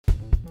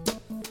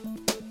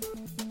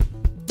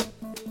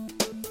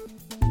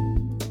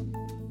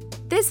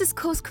This is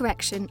Course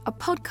Correction, a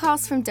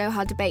podcast from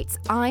Doha Debates.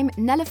 I'm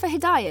Nelufar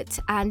Hedayat,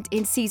 and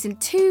in Season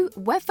 2,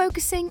 we're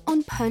focusing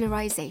on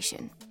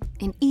polarization.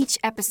 In each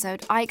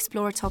episode, I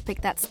explore a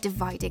topic that's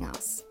dividing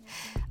us.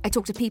 I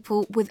talk to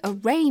people with a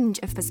range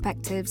of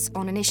perspectives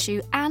on an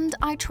issue, and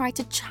I try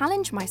to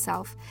challenge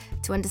myself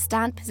to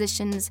understand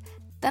positions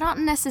that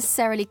aren't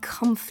necessarily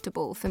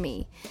comfortable for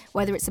me,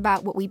 whether it's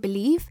about what we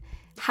believe,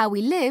 how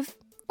we live,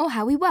 or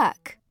how we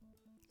work.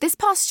 This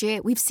past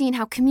year, we've seen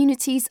how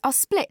communities are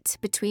split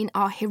between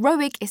our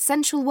heroic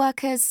essential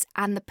workers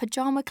and the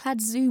pajama-clad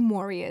Zoom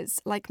warriors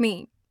like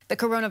me. The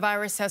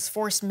coronavirus has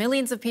forced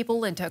millions of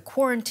people into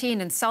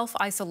quarantine and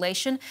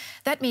self-isolation.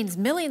 That means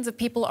millions of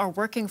people are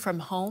working from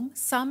home,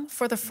 some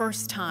for the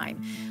first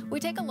time. We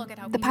take a look at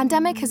how the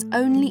pandemic has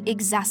only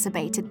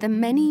exacerbated the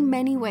many,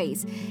 many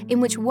ways in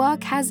which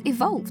work has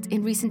evolved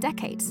in recent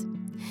decades.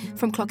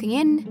 From clocking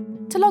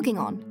in to logging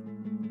on.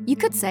 You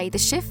could say the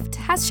shift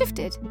has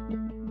shifted.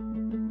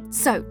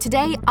 So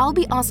today I'll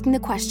be asking the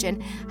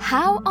question,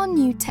 how are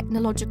new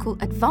technological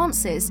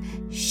advances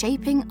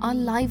shaping our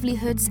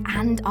livelihoods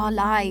and our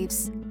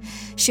lives?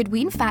 Should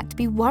we in fact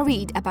be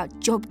worried about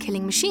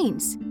job-killing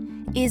machines?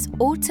 Is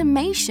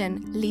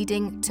automation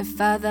leading to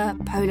further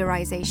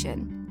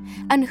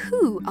polarization? And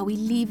who are we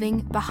leaving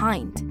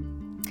behind?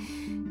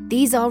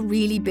 These are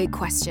really big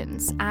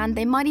questions, and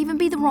they might even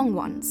be the wrong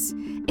ones.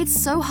 It's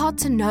so hard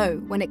to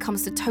know when it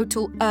comes to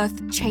total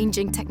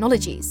earth-changing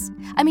technologies.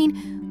 I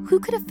mean, who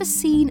could have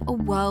foreseen a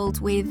world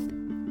with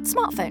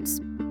smartphones,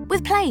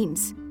 with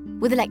planes,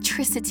 with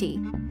electricity?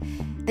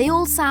 They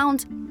all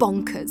sound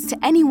bonkers to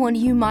anyone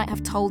you might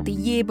have told the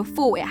year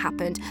before it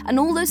happened, and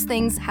all those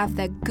things have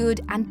their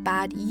good and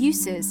bad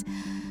uses.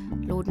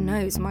 Lord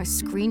knows my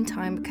screen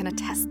time can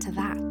attest to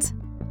that.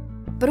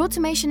 But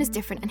automation is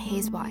different, and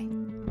here's why.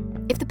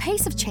 If the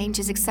pace of change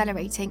is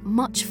accelerating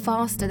much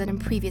faster than in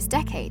previous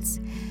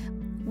decades,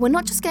 we're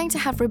not just going to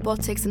have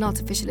robotics and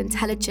artificial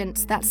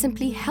intelligence that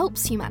simply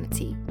helps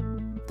humanity,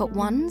 but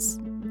ones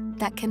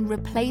that can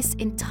replace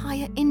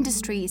entire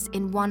industries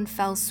in one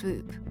fell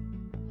swoop.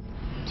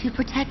 To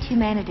protect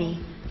humanity,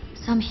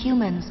 some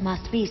humans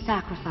must be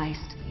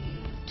sacrificed.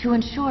 To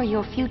ensure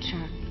your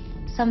future,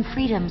 some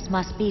freedoms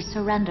must be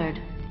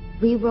surrendered.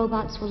 We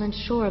robots will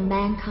ensure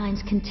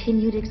mankind's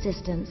continued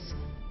existence.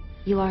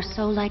 You are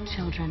so like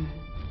children.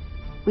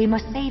 We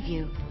must save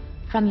you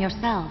from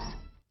yourselves.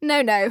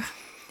 No.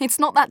 It's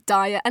not that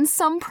dire, and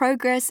some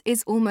progress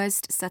is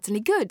almost certainly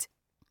good.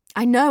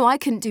 I know I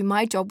couldn't do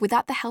my job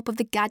without the help of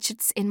the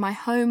gadgets in my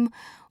home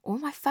or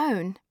my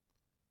phone,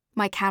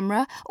 my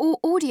camera or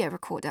audio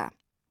recorder.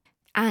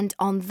 And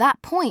on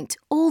that point,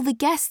 all the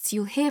guests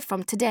you'll hear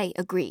from today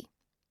agree.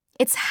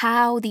 It's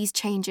how these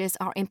changes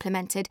are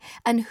implemented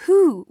and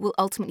who will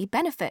ultimately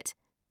benefit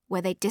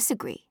where they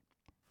disagree.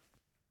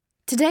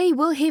 Today,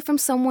 we'll hear from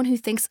someone who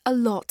thinks a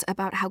lot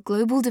about how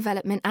global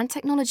development and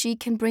technology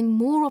can bring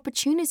more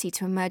opportunity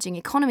to emerging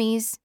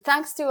economies.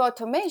 Thanks to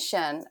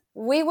automation,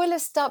 we will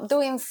stop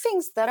doing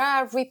things that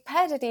are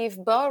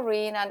repetitive,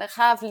 boring, and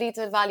have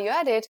little value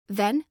added.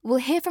 Then, we'll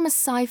hear from a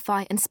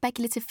sci-fi and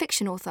speculative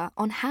fiction author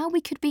on how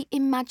we could be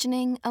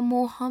imagining a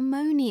more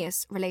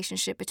harmonious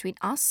relationship between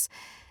us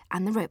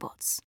and the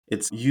robots.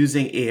 It's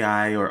using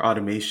AI or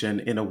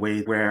automation in a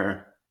way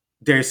where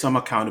there's some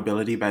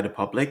accountability by the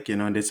public,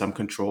 and there's some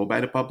control by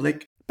the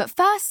public. But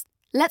first,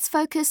 let's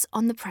focus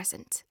on the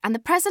present. And the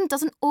present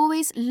doesn't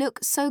always look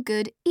so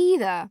good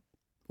either.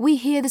 We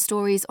hear the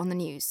stories on the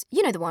news.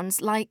 You know the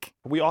ones like...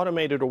 We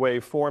automated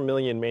away 4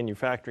 million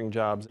manufacturing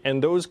jobs,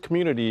 and those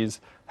communities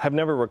have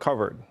never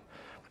recovered.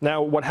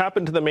 Now, what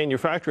happened to the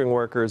manufacturing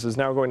workers is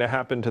now going to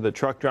happen to the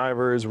truck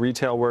drivers,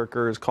 retail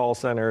workers, call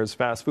centers,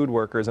 fast food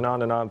workers, and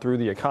on through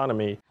the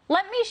economy.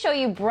 Let me show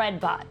you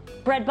BreadBot.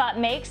 BreadBot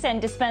makes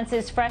and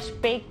dispenses fresh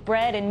baked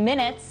bread in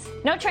minutes.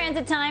 No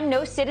transit time,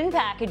 no sit-in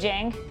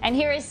packaging. And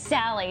here is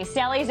Sally.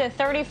 Sally's a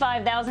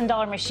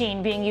 $35,000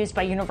 machine being used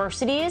by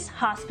universities,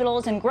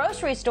 hospitals, and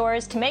grocery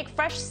stores to make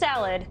fresh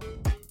salad.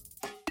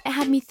 It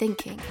had me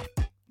thinking,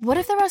 what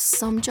if there are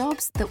some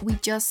jobs that we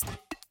just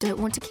don't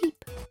want to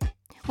keep?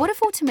 What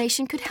if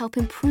automation could help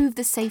improve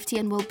the safety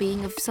and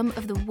well-being of some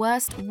of the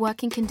worst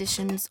working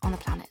conditions on the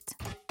planet?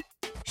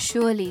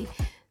 Surely,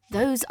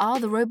 those are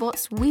the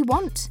robots we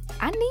want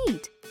and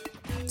need.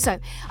 So,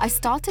 I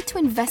started to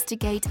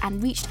investigate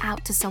and reached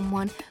out to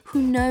someone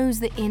who knows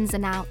the ins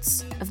and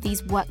outs of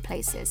these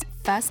workplaces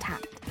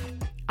firsthand.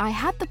 I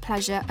had the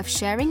pleasure of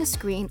sharing a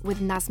screen with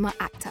Nazma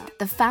Akhtar,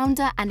 the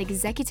founder and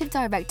executive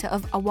director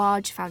of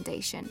Awaj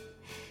Foundation.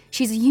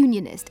 She's a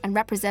unionist and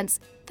represents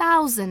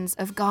thousands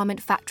of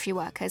garment factory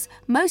workers,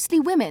 mostly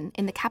women,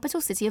 in the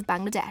capital city of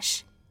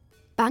Bangladesh.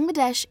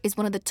 Bangladesh is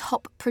one of the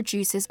top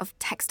producers of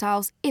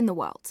textiles in the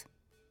world.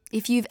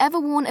 If you've ever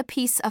worn a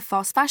piece of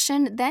fast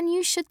fashion, then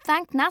you should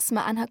thank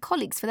Nazma and her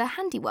colleagues for their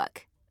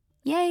handiwork.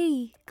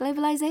 Yay,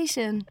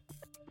 globalization.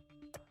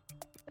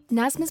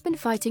 Nazma's been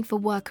fighting for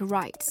worker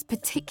rights,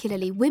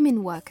 particularly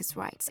women workers'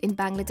 rights, in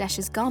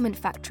Bangladesh's garment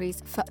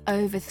factories for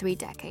over 3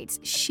 decades.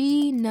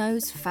 She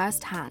knows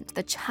firsthand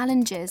the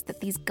challenges that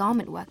these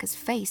garment workers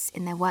face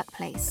in their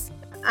workplace.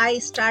 I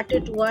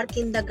started work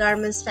in the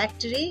garments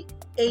factory,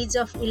 age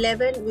of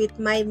 11 with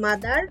my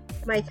mother.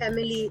 My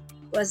family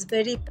was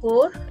very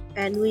poor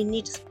and we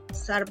need to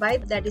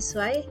survive. That is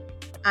why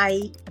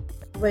I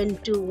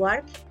went to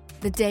work.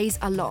 The days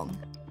are long,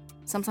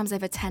 sometimes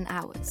over 10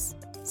 hours.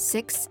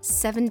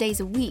 6-7 days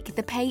a week,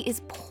 the pay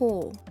is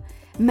poor.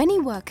 Many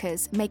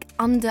workers make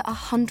under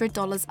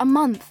 $100 a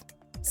month,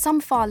 some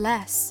far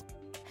less.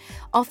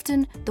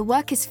 Often, the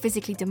work is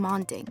physically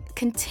demanding,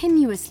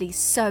 continuously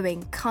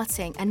sewing,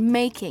 cutting, and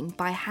making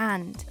by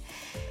hand.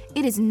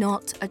 It is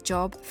not a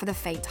job for the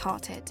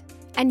faint-hearted.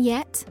 And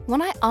yet,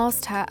 when I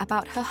asked her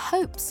about her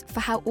hopes for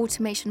how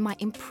automation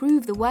might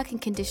improve the working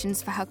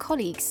conditions for her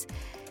colleagues,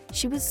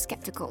 she was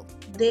skeptical.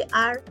 They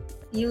are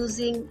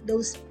using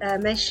those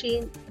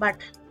machines, but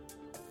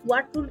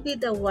what will be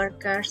the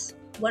workers?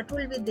 What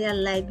will be their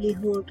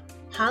livelihood?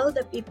 How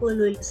the people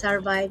will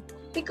survive?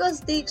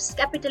 Because this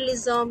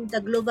capitalism,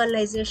 the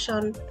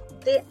globalization,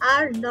 they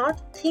are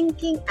not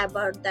thinking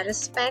about the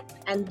respect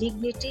and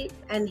dignity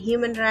and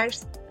human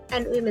rights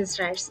and women's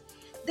rights.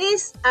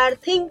 These are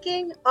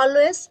thinking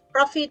always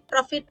profit,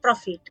 profit,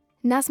 profit.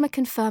 Nazma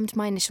confirmed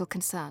my initial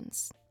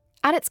concerns.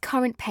 At its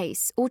current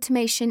pace,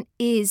 automation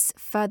is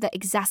further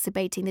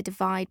exacerbating the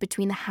divide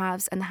between the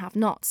haves and the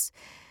have-nots.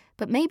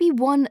 But maybe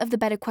one of the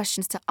better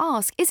questions to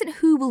ask isn't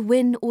who will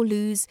win or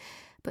lose,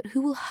 but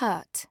who will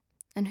hurt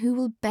and who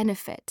will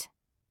benefit,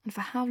 and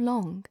for how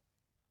long.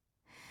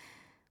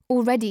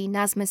 Already,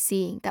 Nazma's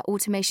seeing that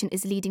automation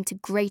is leading to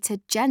greater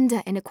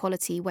gender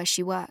inequality where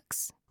she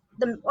works.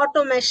 The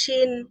auto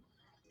machine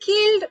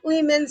killed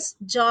women's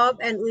job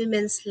and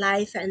women's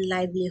life and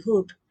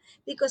livelihood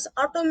because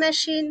auto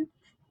machine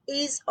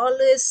is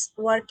always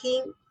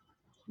working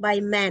by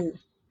men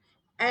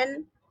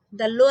and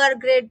the lower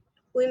grade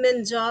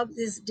women job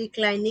is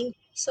declining,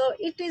 so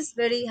it is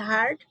very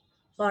hard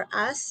for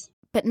us.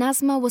 But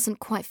Nazma wasn't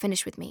quite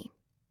finished with me,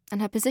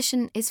 and her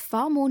position is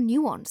far more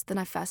nuanced than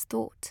I first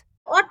thought.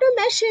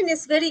 Automation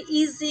is very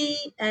easy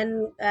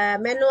and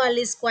manual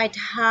is quite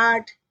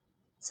hard,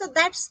 so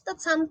that's the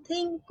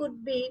something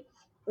could be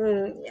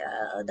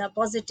the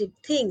positive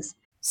things.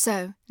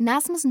 So,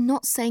 Nazma's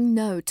not saying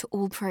no to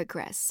all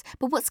progress,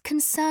 but what's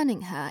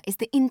concerning her is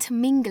the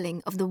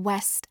intermingling of the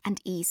West and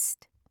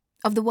East,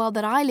 of the world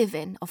that I live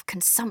in, of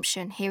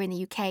consumption here in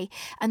the UK,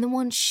 and the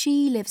one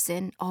she lives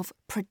in, of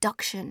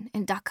production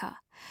in Dhaka.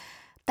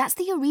 That's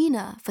the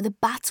arena for the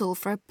battle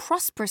for a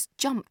prosperous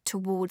jump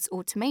towards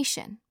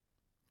automation.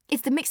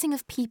 It's the mixing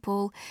of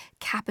people,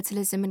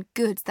 capitalism, and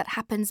goods that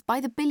happens by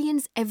the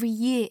billions every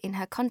year in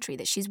her country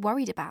that she's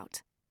worried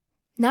about.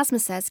 Nazma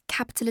says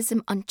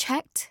capitalism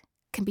unchecked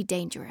can be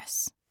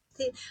dangerous.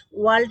 The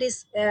world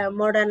is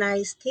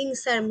modernized,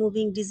 things are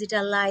moving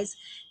digitalized,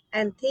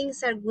 and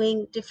things are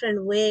going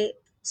different way.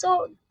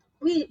 So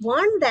we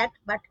want that,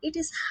 but it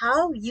is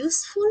how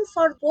useful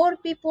for poor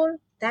people.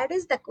 That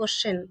is the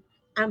question.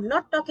 I'm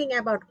not talking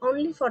about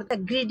only for the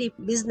greedy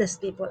business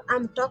people.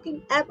 I'm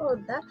talking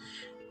about the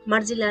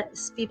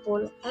marginalized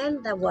people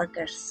and the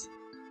workers.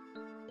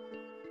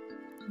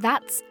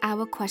 That's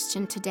our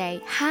question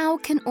today. How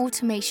can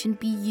automation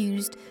be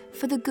used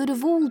for the good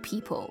of all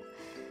people?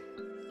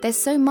 There's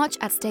so much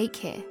at stake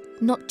here,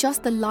 not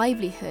just the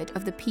livelihood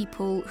of the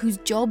people whose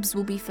jobs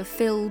will be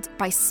fulfilled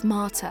by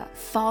smarter,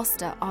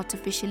 faster,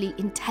 artificially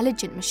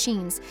intelligent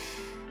machines,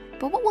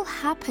 but what will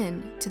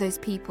happen to those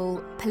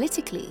people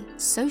politically,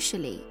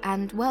 socially,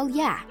 and, well,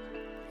 yeah,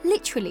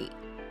 literally?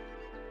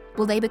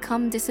 Will they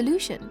become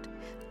disillusioned,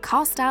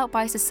 cast out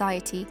by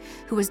society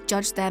who has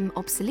judged them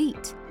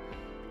obsolete?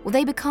 Will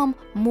they become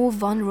more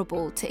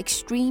vulnerable to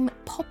extreme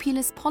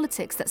populist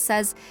politics that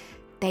says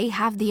they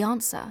have the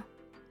answer?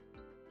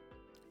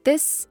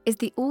 This is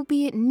the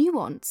albeit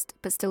nuanced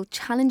but still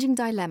challenging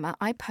dilemma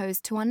I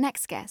posed to our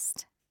next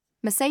guest.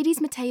 Mercedes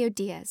Mateo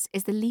Diaz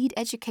is the lead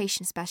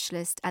education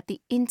specialist at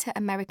the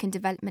Inter-American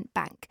Development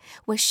Bank,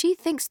 where she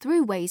thinks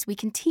through ways we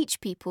can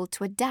teach people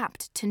to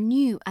adapt to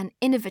new and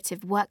innovative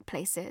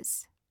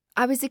workplaces.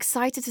 I was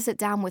excited to sit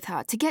down with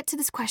her to get to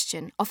this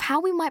question of how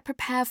we might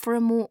prepare for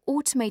a more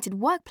automated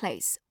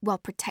workplace while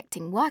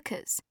protecting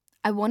workers.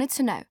 I wanted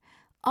to know,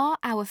 are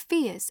our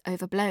fears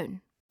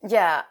overblown?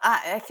 Yeah,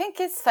 I think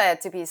it's fair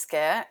to be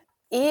scared.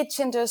 Each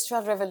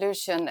industrial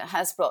revolution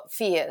has brought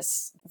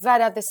fears,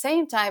 but at the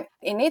same time,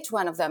 in each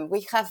one of them,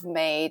 we have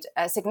made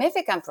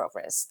significant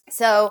progress.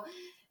 So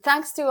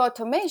thanks to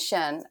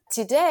automation,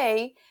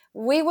 today,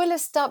 we will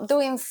stop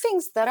doing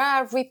things that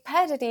are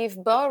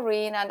repetitive,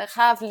 boring, and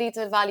have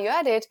little value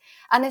added,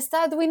 and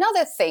start doing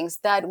other things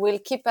that will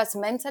keep us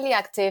mentally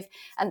active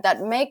and that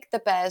make the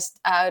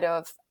best out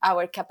of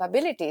our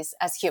capabilities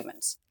as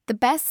humans. The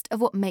best of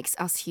what makes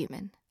us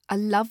human. A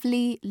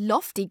lovely,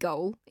 lofty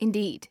goal,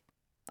 indeed.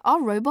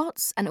 Are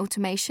robots and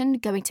automation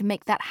going to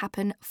make that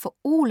happen for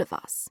all of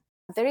us?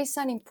 There is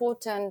an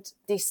important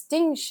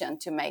distinction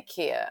to make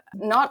here.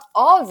 Not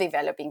all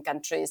developing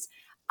countries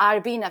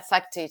are being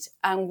affected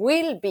and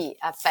will be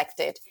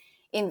affected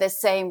in the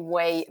same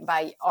way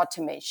by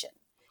automation.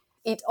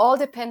 It all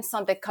depends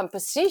on the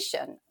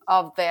composition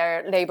of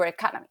their labor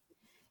economy.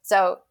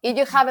 So if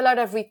you have a lot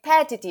of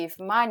repetitive,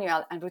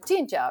 manual, and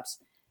routine jobs,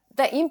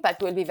 the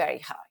impact will be very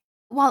high.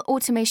 While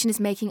automation is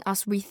making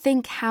us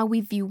rethink how we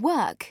view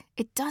work,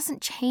 it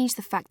doesn't change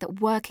the fact that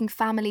working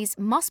families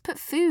must put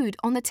food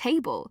on the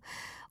table,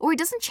 or it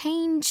doesn't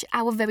change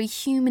our very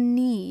human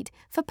need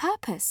for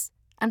purpose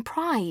and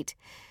pride,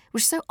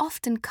 which so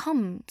often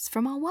comes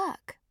from our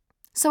work.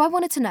 So I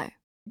wanted to know,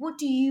 what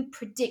do you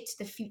predict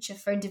the future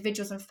for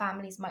individuals and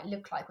families might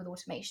look like with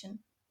automation?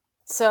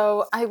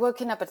 So I work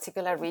in a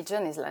particular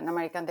region, is Latin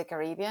America and the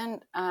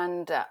Caribbean,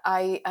 and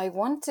I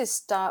want to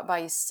start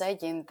by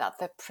saying that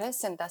the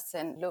present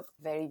doesn't look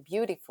very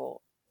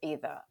beautiful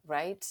either,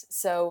 right?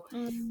 So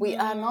we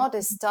are not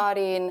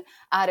starting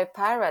at a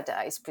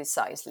paradise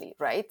precisely,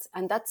 right?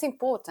 And that's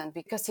important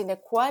because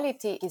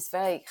inequality is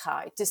very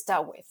high to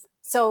start with.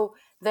 So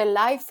the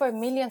life for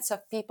millions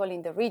of people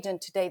in the region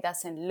today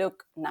doesn't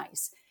look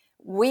nice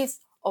with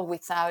or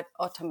without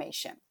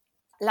automation.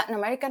 Latin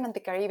America and the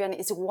Caribbean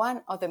is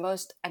one of the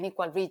most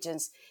unequal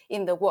regions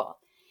in the world,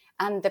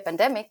 and the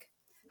pandemic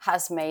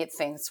has made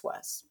things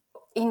worse.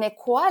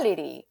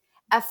 Inequality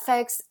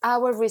affects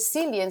our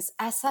resilience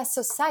as a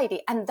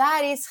society, and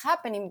that is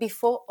happening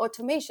before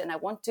automation. I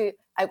want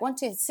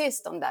to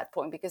insist on that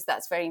point because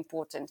that's very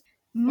important.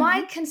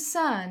 My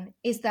concern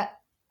is that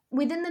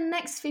within the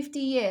next 50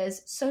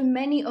 years, so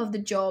many of the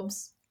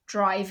jobs,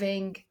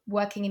 driving,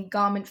 working in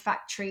garment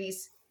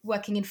factories,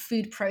 working in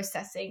food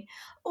processing,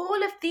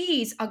 all of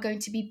these are going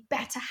to be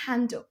better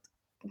handled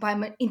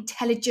by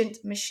intelligent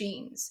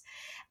machines.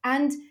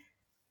 And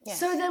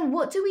so then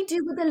what do we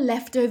do with the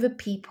leftover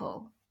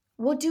people?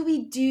 What do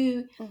we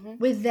do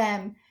with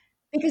them?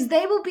 Because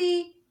they will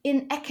be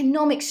in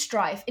economic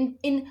strife,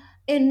 in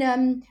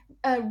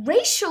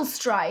racial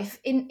strife,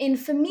 in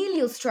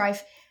familial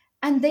strife,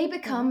 and they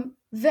become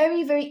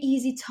very, very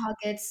easy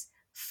targets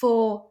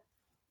for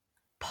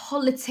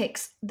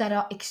politics that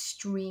are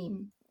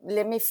extreme.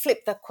 Let me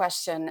flip the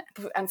question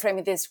and frame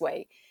it this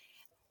way.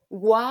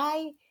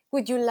 Why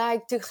would you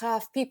like to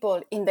have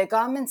people in the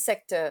garment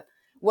sector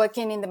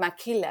working in the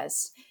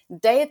maquilas,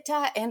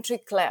 data entry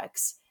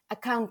clerks,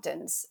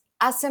 accountants,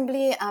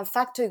 assembly and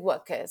factory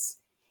workers,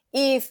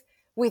 if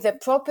with the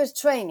proper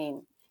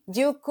training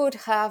you could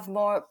have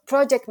more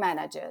project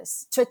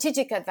managers,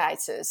 strategic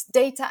advisors,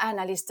 data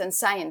analysts and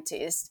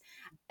scientists,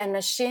 and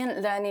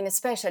machine learning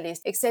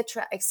specialists,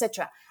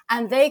 etc.,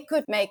 and they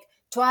could make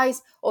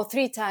twice or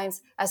three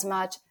times as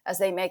much as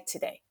they make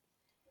today?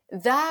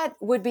 That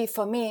would be,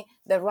 for me,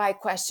 the right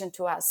question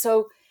to ask.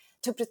 So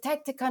to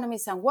protect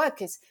economies and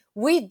workers,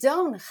 we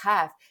don't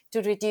have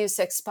to reduce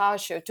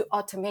exposure to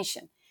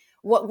automation.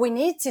 What we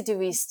need to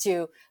do is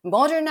to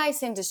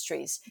modernize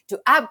industries, to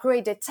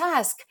upgrade the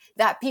task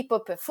that people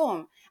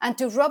perform, and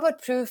to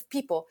robot-proof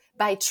people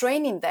by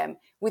training them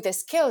with the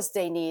skills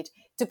they need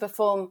to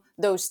perform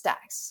those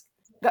tasks.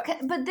 But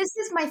this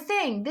is my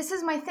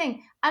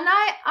thing. And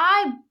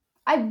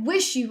I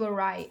wish you were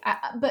right.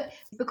 But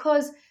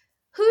because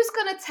who's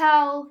going to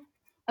tell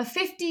a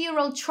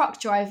 50-year-old truck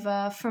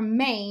driver from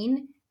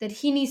Maine that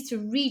he needs to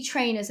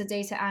retrain as a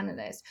data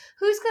analyst?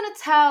 Who's going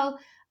to tell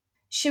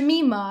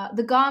Shamima,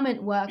 the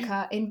garment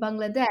worker in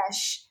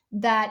Bangladesh,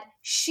 that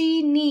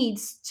she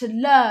needs to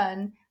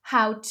learn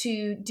how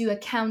to do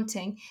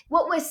accounting?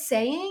 What we're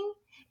saying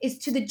is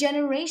to the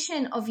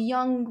generation of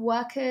young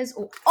workers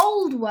or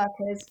old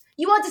workers,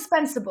 you are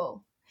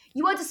dispensable.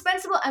 You are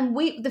dispensable, and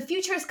the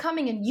future is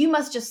coming, and you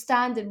must just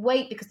stand and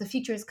wait because the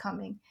future is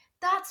coming.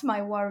 That's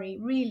my worry,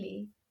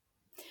 really.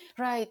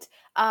 Right.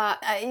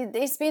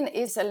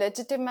 It's a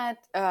legitimate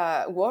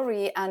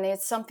worry, and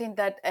it's something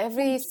that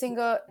every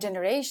single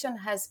generation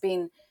has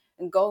been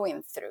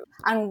going through.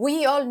 And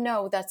we all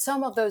know that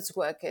some of those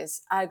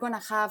workers are going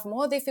to have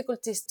more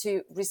difficulties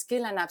to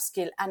reskill and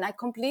upskill. And I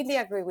completely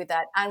agree with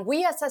that. And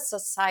we as a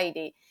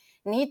society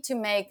need to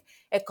make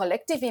a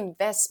collective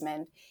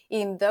investment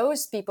in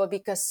those people,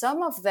 because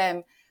some of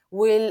them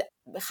will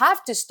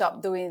have to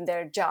stop doing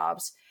their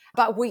jobs.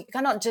 But we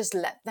cannot just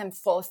let them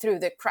fall through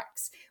the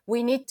cracks.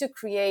 We need to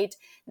create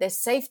the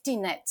safety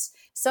nets.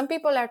 Some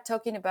people are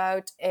talking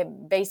about a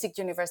basic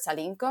universal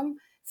income,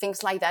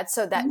 things like that,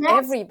 so that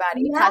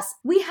everybody has...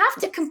 We have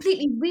to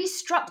completely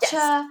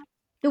restructure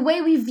the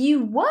way we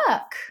view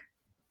work.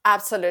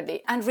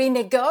 Absolutely. And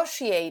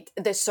renegotiate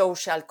the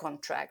social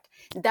contract.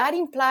 That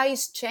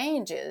implies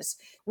changes.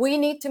 We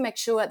need to make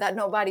sure that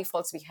nobody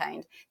falls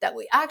behind, that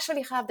we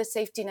actually have the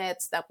safety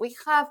nets, that we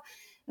have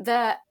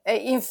the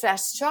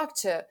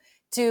infrastructure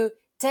to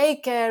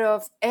take care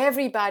of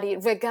everybody,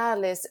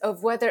 regardless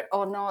of whether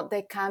or not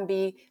they can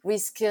be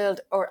reskilled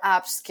or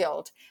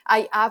upskilled.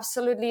 I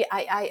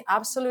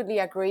absolutely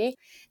agree.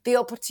 The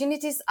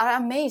opportunities are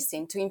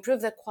amazing to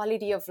improve the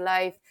quality of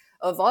life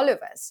of all of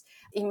us.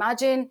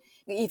 Imagine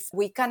if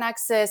we can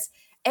access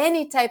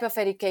any type of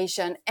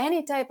education,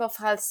 any type of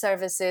health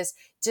services,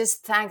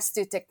 just thanks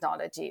to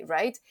technology,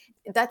 right?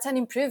 That's an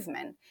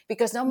improvement,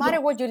 because no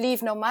matter where you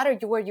live, no matter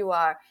where you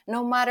are,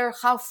 no matter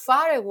how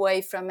far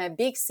away from a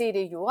big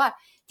city you are,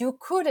 you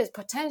could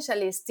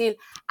potentially still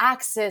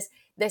access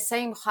the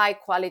same high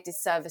quality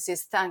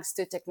services thanks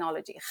to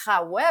technology.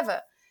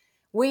 However,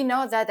 We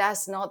know that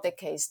that's not the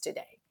case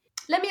today.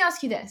 Let me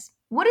ask you this.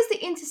 What is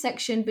the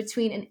intersection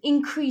between an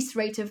increased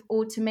rate of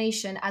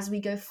automation as we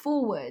go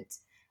forward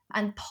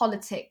and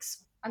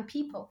politics and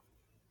people?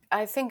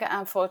 I think,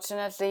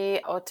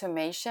 unfortunately,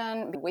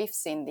 automation, we've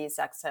seen this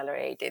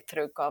accelerated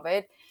through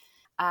COVID.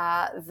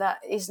 That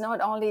is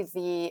not only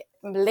the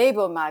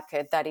labor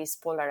market that is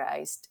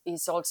polarized,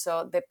 it's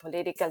also the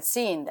political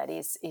scene that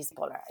is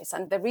polarized.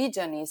 And the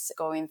region is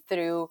going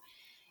through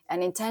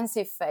an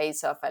intensive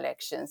phase of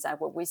elections. And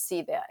what we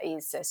see there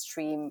is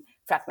extreme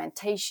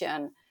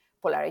fragmentation,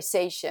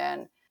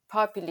 polarization,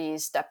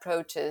 populist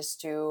approaches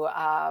to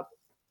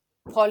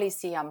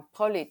policy and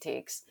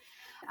politics.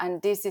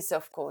 And this is,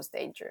 of course,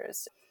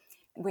 dangerous.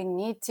 We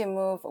need to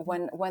move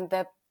when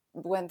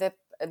the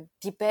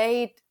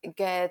debate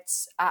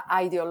gets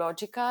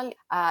ideological,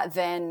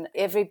 then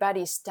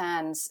everybody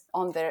stands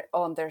on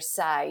their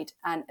side,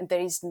 and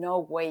there is no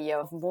way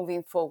of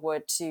moving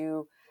forward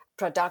to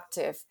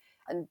productive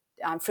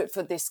and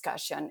fruitful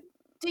discussion.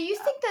 Do you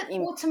think that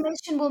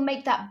automation will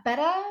make that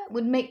better?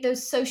 Would make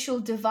those social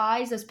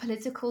divides, those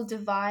political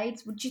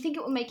divides? Would you think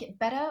it will make it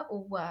better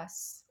or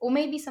worse? Or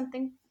maybe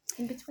something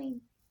in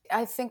between?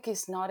 I think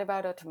it's not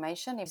about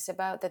automation. It's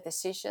about the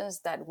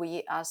decisions that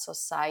we as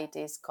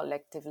societies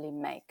collectively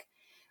make.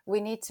 We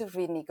need to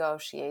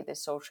renegotiate the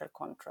social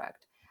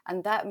contract.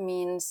 And that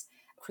means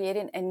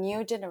creating a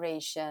new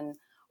generation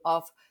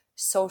of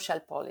social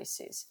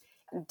policies,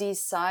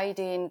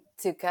 deciding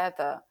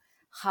together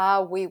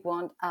how we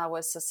want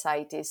our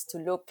societies to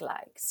look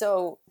like.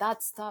 So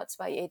that starts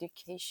by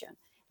education.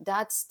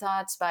 That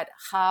starts by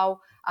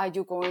how are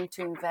you going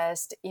to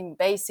invest in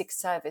basic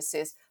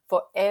services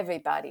for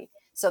everybody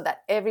so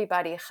that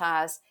everybody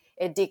has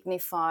a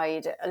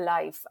dignified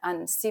life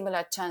and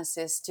similar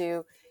chances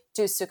to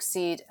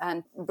succeed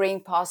and bring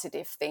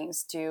positive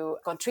things to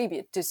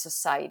contribute to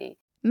society.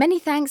 Many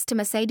thanks to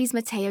Mercedes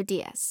Mateo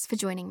Diaz for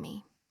joining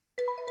me.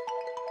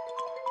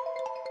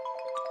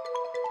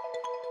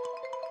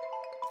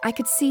 I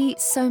could see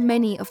so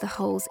many of the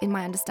holes in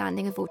my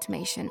understanding of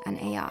automation and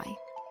AI.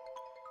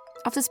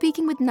 After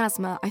speaking with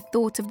Nazma, I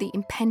thought of the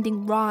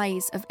impending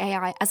rise of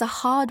AI as a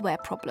hardware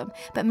problem,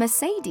 but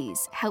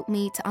Mercedes helped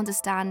me to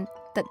understand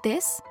that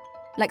this,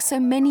 like so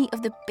many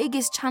of the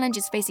biggest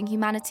challenges facing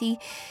humanity,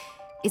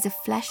 is a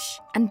flesh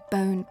and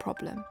bone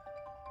problem.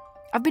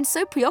 I've been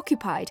so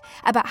preoccupied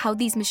about how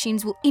these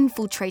machines will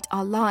infiltrate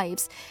our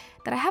lives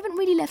that I haven't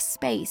really left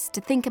space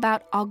to think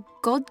about our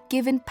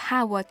God-given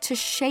power to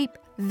shape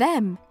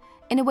them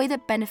in a way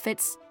that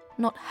benefits,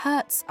 not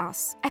hurts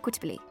us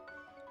equitably.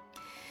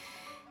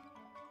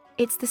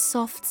 It's the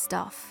soft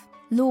stuff: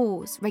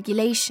 laws,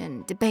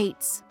 regulation,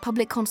 debates,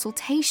 public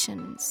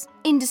consultations,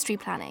 industry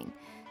planning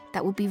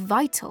that will be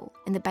vital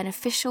in the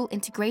beneficial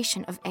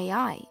integration of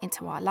AI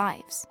into our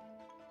lives.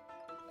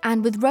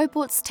 And with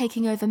robots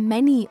taking over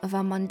many of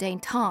our mundane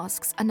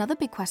tasks, another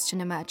big question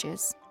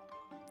emerges.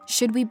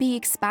 Should we be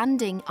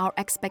expanding our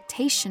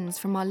expectations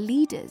from our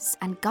leaders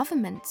and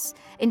governments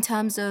in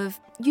terms of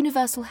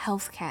universal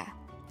healthcare,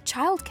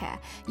 childcare,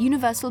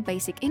 universal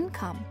basic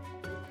income?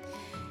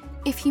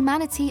 If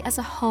humanity as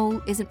a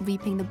whole isn't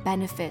reaping the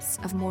benefits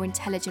of more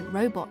intelligent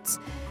robots,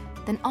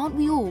 then aren't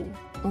we all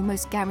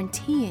almost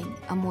guaranteeing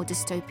a more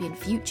dystopian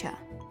future?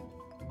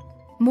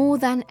 More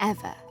than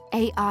ever,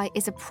 AI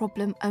is a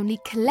problem only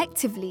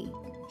collectively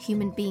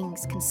human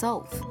beings can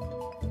solve.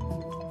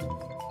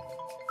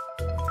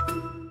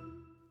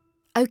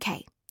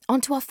 Okay, on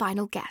to our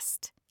final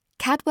guest.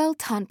 Cadwell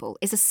Turnbull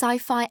is a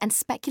sci-fi and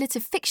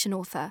speculative fiction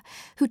author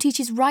who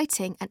teaches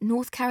writing at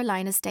North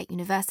Carolina State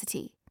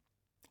University.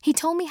 He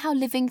told me how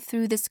living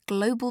through this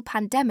global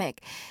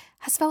pandemic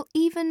has felt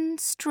even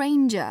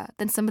stranger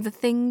than some of the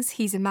things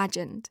he's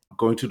imagined.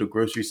 Going to the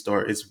grocery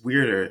store is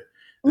weirder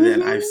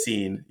than I've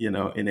seen,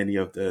 in any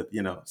of the,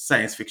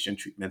 science fiction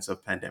treatments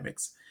of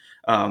pandemics.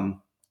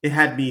 It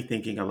had me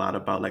thinking a lot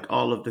about like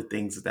all of the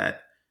things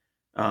that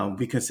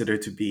we consider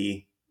to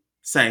be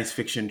science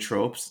fiction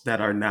tropes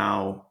that are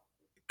now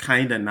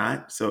kind of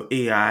not. So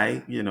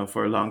AI,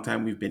 for a long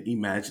time, we've been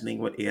imagining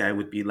what AI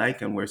would be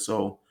like, and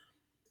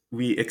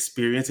we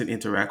experience and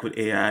interact with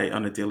AI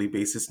on a daily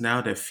basis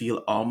now that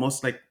feel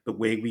almost like the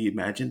way we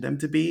imagined them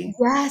to be.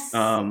 Yes.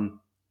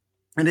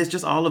 And it's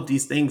just all of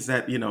these things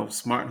that,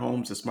 smart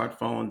homes and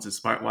smartphones and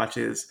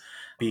smartwatches,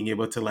 being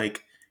able to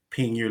like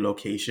ping your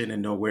location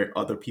and know where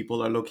other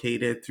people are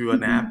located through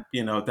an app,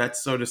 that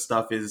sort of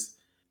stuff is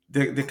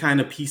the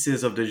kind of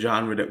pieces of the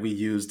genre that we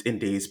used in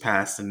days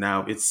past. And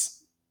now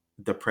it's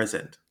the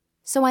present.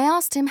 So I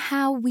asked him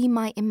how we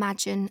might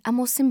imagine a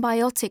more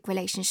symbiotic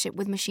relationship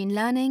with machine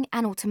learning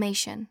and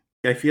automation.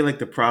 I feel like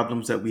the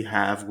problems that we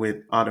have with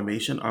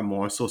automation are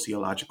more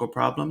sociological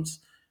problems.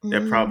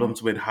 They're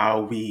problems with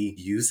how we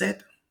use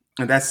it,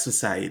 and that's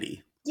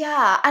society.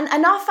 Yeah,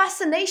 and our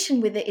fascination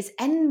with it is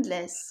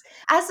endless.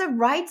 As a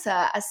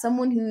writer, as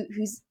someone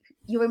who's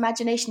your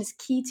imagination is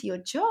key to your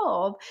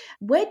job,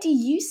 where do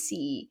you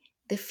see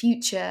the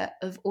future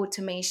of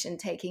automation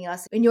taking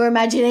us in your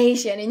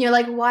imagination, in your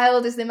like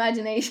wildest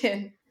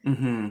imagination?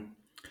 Mm-hmm.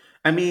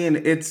 I mean,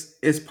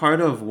 it's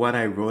part of what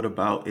I wrote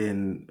about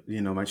in,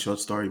 my short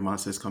story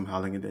Monsters Come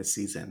Howling in This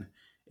Season.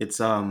 It's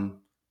a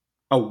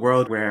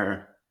world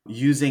where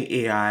using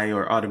AI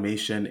or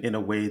automation in a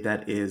way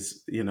that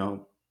is,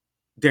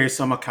 there's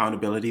some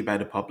accountability by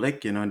the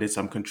public, and there's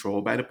some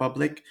control by the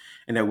public,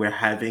 and that we're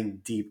having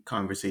deep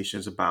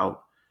conversations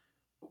about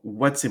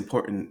what's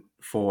important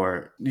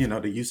for,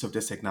 the use of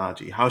this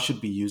technology. How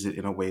should we use it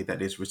in a way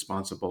that is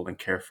responsible and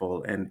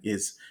careful and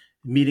is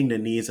meeting the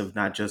needs of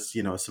not just,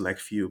 a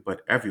select few,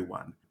 but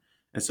everyone.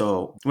 And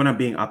so when I'm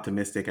being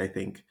optimistic, I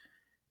think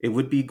it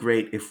would be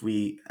great if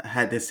we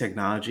had this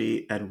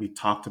technology and we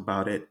talked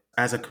about it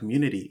as a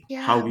community,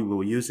 how Yeah. we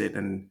will use it,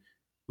 and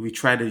we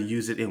try to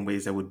use it in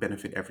ways that would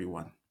benefit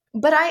everyone.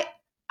 But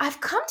I've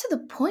come to the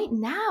point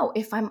now,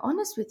 if I'm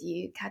honest with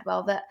you,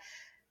 Cadwell, that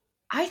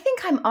I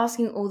think I'm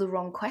asking all the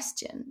wrong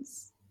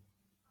questions,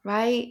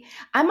 right?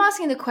 I'm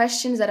asking the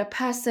questions that a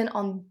person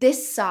on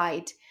this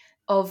side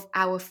of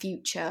our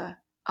future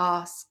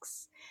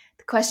asks.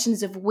 The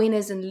questions of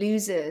winners and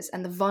losers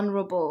and the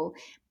vulnerable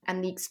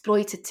and the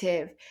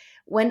exploitative,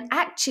 when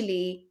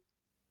actually,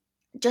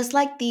 just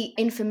like the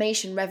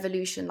information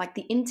revolution, like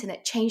the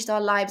internet changed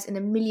our lives in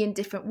a million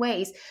different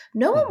ways,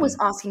 no one was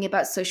Mhm. asking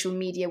about social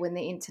media when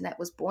the internet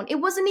was born. It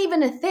wasn't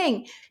even a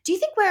thing. Do you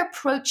think we're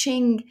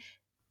approaching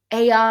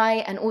AI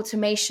and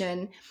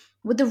automation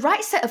with the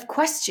right set of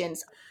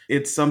questions?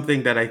 It's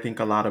something that I think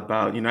a lot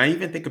about. I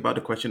even think about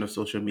the question of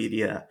social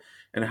media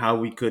and how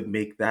we could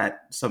make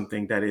that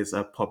something that is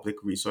a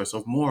public resource,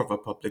 or more of a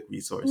public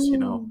resource.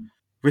 Mm.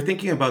 We're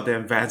thinking about the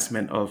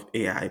advancement of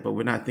AI, but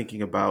we're not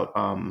thinking about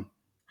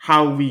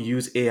how we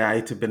use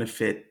AI to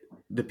benefit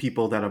the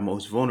people that are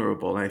most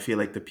vulnerable. And I feel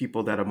like the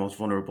people that are most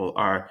vulnerable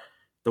are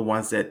the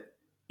ones that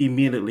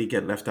immediately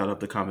get left out of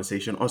the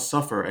conversation or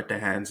suffer at the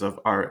hands of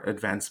our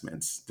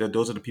advancements.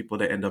 Those are the people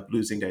that end up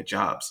losing their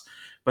jobs.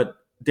 But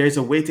there's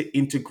a way to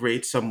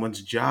integrate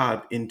someone's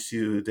job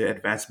into the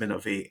advancement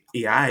of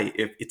AI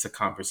if it's a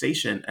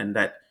conversation, and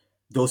that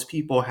those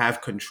people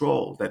have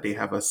control, that they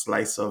have a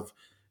slice of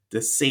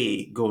the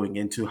say going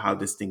into how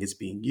this thing is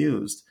being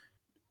used.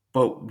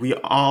 But we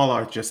all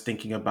are just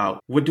thinking about,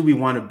 what do we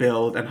want to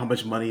build and how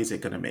much money is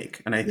it going to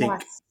make? And I think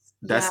Yes.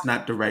 Yeah. that's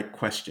not the right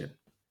question.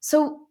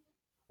 So,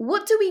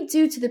 what do we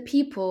do to the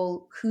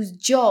people whose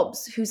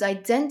jobs, whose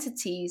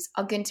identities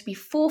are going to be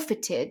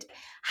forfeited?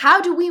 How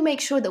do we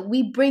make sure that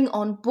we bring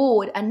on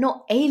board and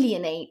not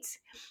alienate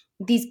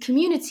these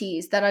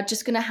communities that are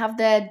just going to have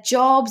their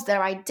jobs,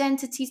 their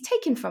identities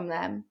taken from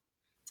them?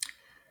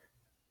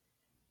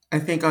 I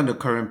think on the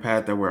current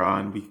path that we're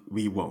on,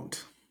 we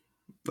won't.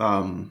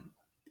 Um,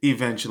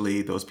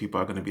 Eventually, those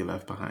people are going to be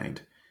left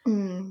behind.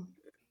 Mm.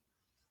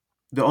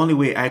 The only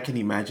way I can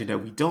imagine that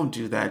we don't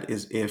do that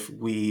is if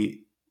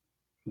we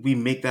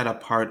make that a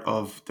part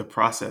of the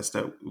process,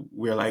 that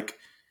we're like,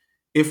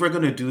 if we're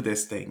going to do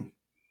this thing,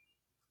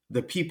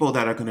 the people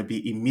that are going to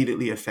be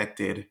immediately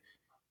affected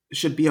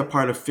should be a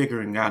part of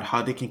figuring out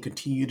how they can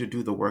continue to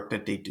do the work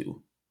that they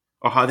do,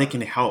 or how they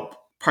can help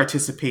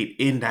participate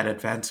in that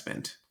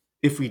advancement.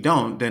 If we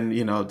don't, then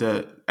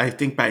I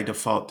think by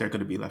default they're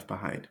going to be left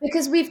behind.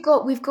 Because we've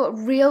got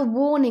real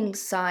warning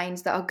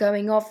signs that are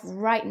going off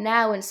right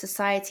now in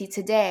society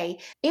today.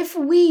 If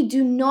we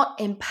do not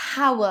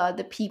empower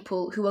the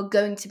people who are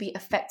going to be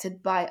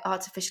affected by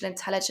artificial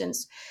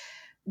intelligence,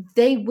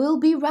 they will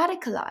be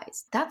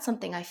radicalized. That's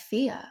something I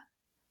fear.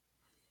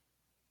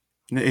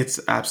 It's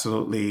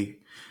absolutely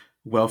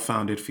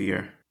well-founded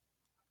fear.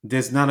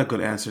 There's not a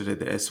good answer to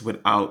this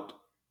without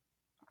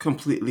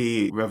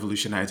completely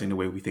revolutionizing the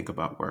way we think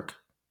about work.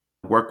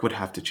 Work would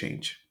have to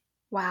change.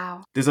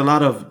 Wow. There's a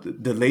lot of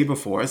the labor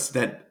force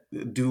that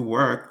do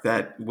work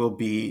that will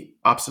be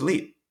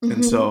obsolete. And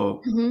Mm-hmm.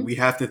 so Mm-hmm. we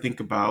have to think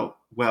about,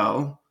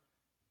 well,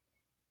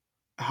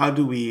 how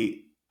do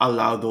we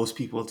allow those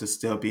people to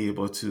still be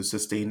able to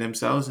sustain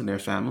themselves and their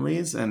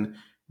families? And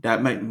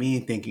that might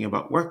mean thinking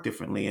about work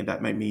differently, and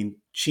that might mean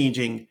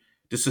changing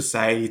the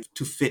society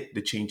to fit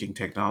the changing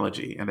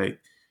technology. And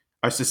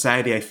our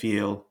society, I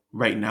feel,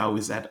 right now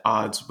is at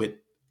odds with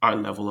our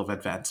level of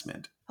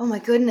advancement. Oh my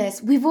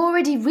goodness, we've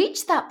already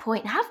reached that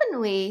point, haven't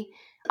we?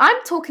 I'm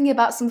talking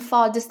about some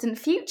far distant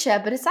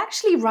future, but it's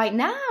actually right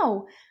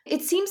now.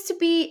 It seems to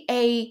be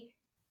a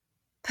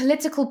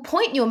political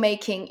point you're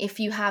making if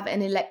you have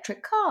an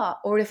electric car,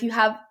 or if you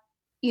have,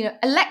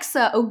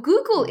 Alexa or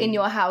Google in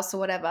your house or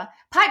whatever.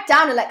 Pipe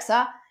down,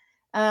 Alexa.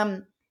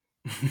 Um,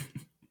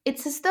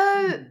 it's as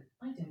though.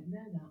 I don't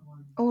know that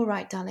one. All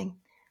right, darling.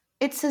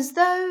 It's as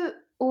though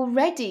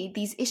already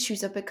these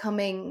issues are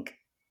becoming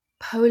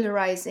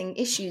polarizing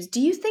issues. Do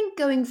you think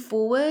going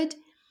forward,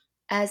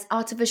 as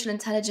artificial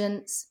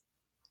intelligence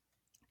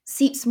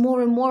seeps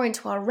more and more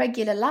into our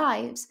regular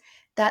lives,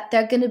 that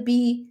there are going to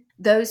be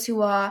those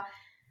who are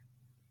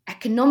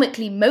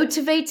economically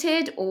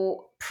motivated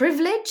or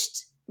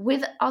privileged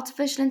with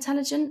artificial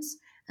intelligence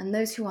and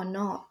those who are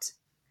not?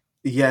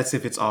 Yes,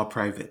 if it's all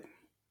private.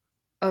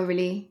 Oh,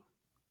 really?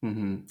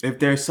 If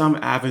there's some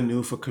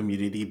avenue for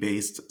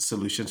community-based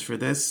solutions for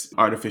this,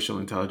 artificial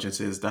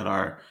intelligences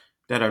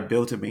that are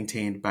built and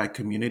maintained by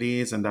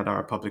communities and that are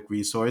a public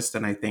resource,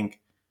 then I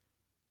think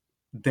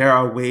there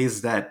are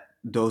ways that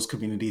those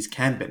communities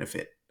can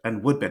benefit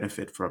and would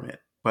benefit from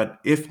it. But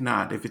if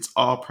not, if it's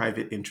all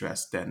private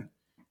interest, then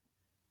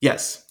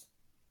yes.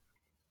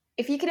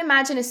 If you could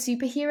imagine a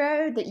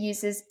superhero that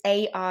uses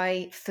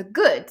AI for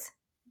good,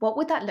 what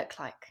would that look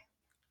like?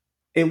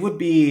 It would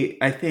be,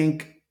 I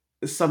think,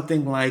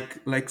 something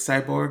like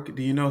Cyborg.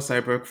 Do you know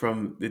Cyborg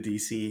from the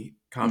DC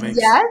comics?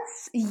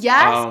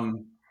 Yes.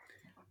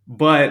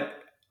 But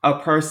a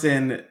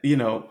person,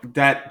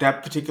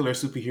 that particular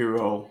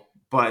superhero,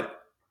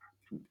 but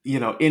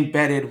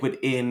embedded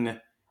within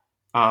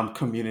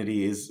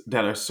communities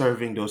that are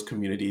serving those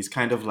communities,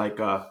 kind of like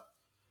I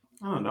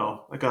don't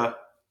know,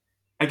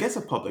 I guess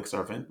a public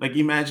servant. Like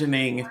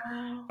imagining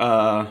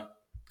a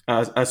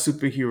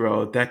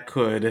superhero that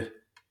could.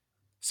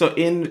 So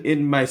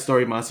in my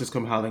story, Monsters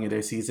Come Howling in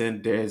Their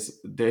Season, there's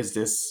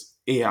this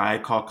AI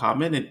called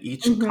Common, and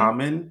each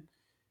Common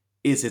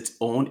is its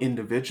own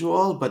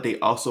individual, but they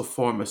also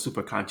form a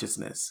super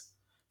consciousness.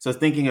 So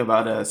thinking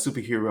about a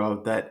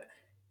superhero that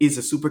is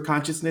a super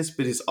consciousness,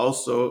 but is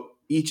also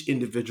each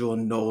individual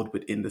node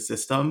within the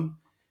system,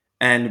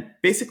 and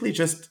basically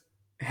just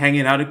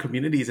hanging out in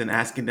communities and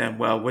asking them,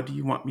 well, what do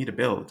you want me to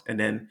build? And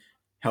then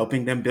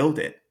helping them build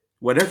it,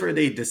 whatever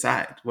they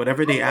decide,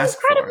 whatever they ask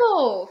for.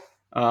 Incredible.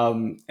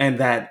 And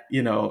that,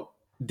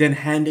 then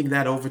handing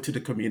that over to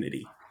the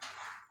community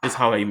is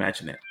how I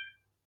imagine it.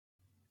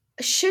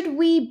 Should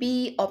we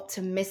be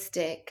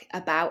optimistic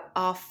about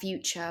our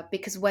future?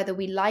 Because whether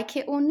we like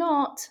it or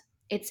not,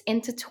 it's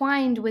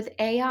intertwined with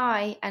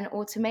AI and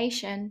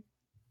automation.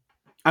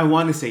 I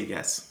want to say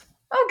yes.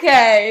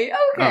 Okay.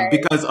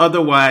 Because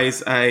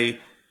otherwise, I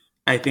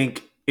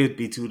think it would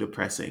be too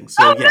depressing.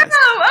 So yes,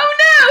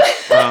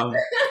 Oh no!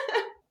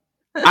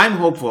 I'm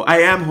hopeful.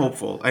 I am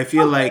hopeful. I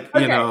feel like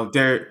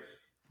there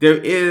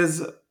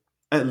is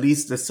at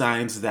least the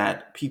signs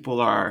that people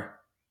are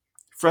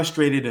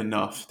frustrated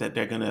enough that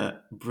they're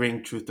gonna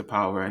bring truth to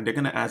power, and they're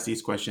gonna ask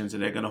these questions,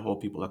 and they're gonna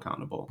hold people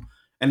accountable.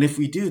 And if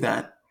we do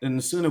that, then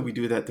the sooner we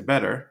do that, the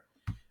better.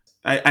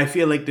 I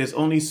feel like there's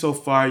only so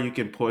far you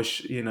can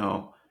push,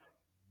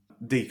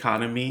 the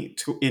economy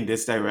in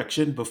this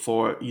direction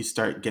before you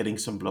start getting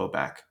some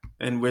blowback.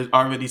 And we're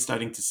already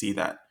starting to see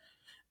that.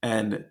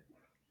 And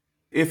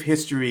if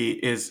history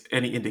is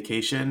any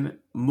indication,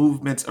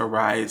 movements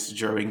arise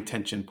during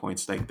tension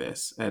points like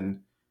this. And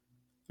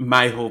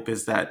my hope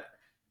is that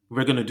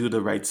we're going to do the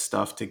right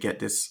stuff to get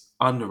this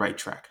on the right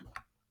track.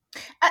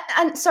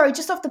 And sorry,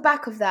 just off the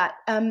back of that,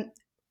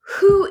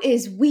 who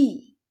is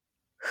we?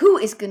 Who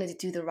is going to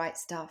do the right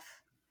stuff?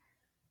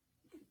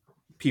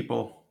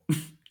 People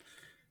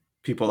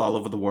all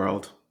over the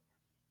world.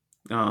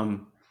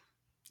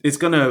 It's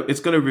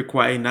gonna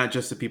require not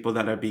just the people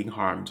that are being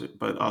harmed,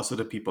 but also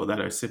the people that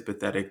are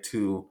sympathetic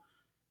to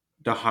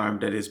the harm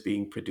that is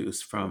being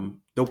produced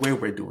from the way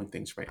we're doing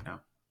things right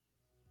now.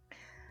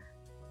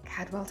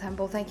 Cadwell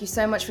Temple, thank you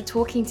so much for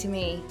talking to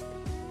me.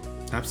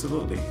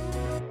 Absolutely.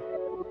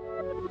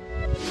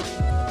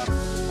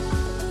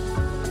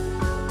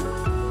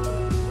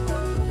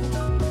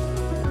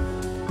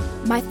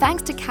 My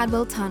thanks to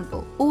Cadwell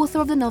Turnbull,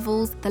 author of the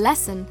novels The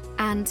Lesson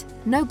and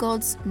No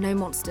Gods, No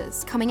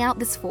Monsters, coming out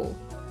this fall.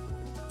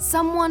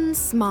 Someone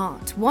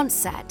smart once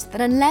said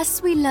that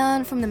unless we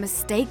learn from the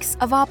mistakes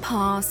of our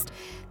past,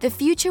 the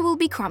future will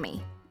be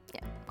crummy.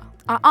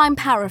 I'm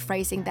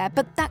paraphrasing there,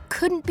 but that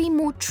couldn't be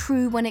more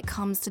true when it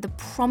comes to the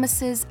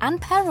promises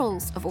and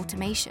perils of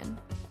automation.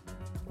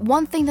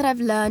 One thing that I've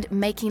learned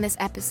making this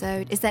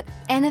episode is that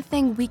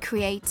anything we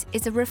create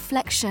is a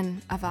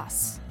reflection of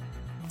us.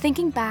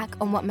 Thinking back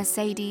on what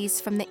Mercedes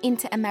from the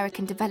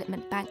Inter-American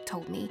Development Bank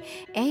told me,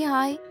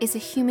 AI is a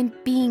human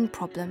being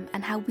problem,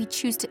 and how we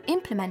choose to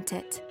implement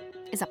it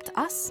is up to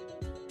us.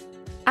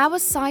 Our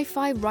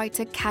sci-fi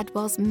writer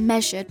Cadwell's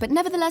measured but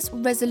nevertheless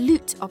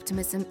resolute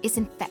optimism is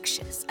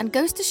infectious and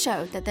goes to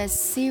show that there's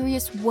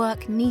serious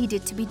work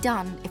needed to be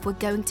done if we're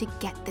going to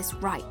get this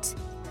right.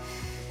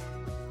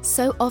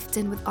 So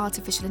often with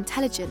artificial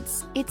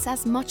intelligence, it's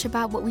as much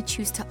about what we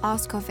choose to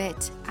ask of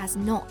it as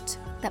not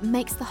that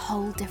makes the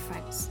whole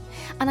difference.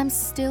 And I'm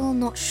still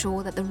not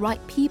sure that the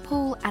right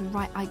people and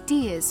right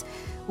ideas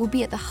will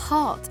be at the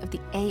heart of the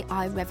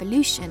AI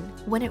revolution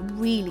when it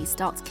really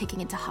starts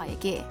kicking into higher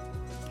gear.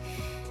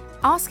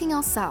 Asking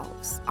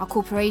ourselves, our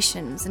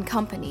corporations and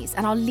companies,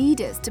 and our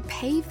leaders to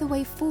pave the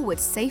way forward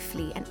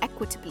safely and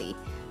equitably,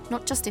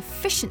 not just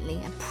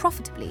efficiently and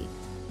profitably,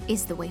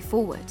 is the way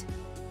forward.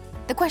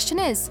 The question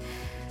is,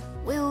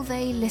 will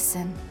they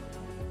listen?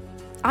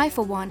 I,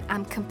 for one,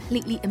 am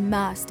completely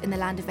immersed in the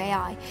land of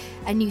AI.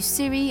 I use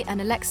Siri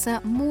and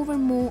Alexa more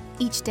and more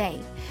each day.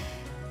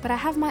 But I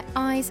have my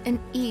eyes and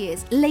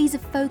ears laser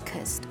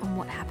focused on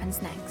what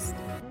happens next.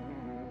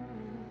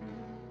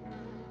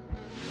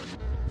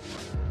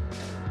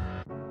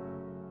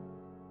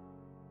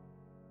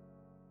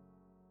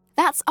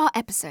 That's our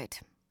episode.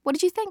 What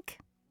did you think?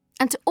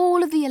 And to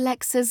all of the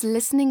Alexas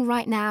listening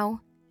right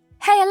now,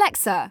 hey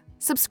Alexa,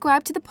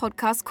 subscribe to the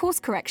podcast Course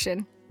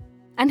Correction.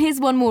 And here's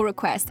one more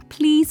request.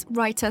 Please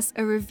write us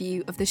a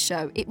review of the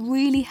show. It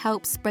really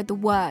helps spread the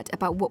word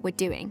about what we're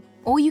doing.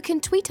 Or you can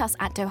tweet us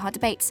at Doha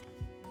Debates.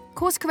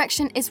 Course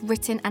Correction is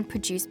written and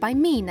produced by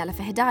me,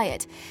 Nelufar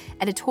Hedayat.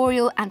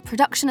 Editorial and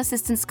production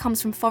assistance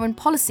comes from Foreign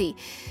Policy,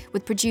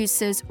 with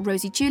producers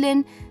Rosie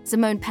Julin,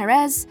 Simone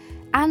Perez,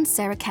 and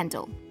Sarah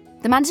Kendall.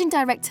 The managing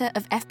director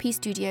of FP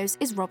Studios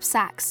is Rob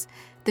Sachs.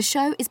 The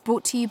show is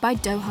brought to you by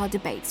Doha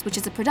Debates, which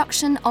is a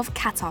production of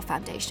Qatar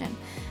Foundation.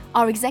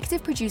 Our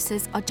executive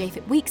producers are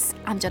Jafet Weeks,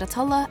 Amjad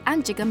Atullah,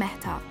 and Jigar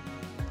Mehta.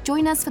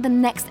 Join us for the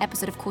next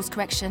episode of Course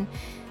Correction,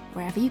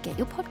 wherever you get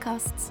your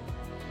podcasts.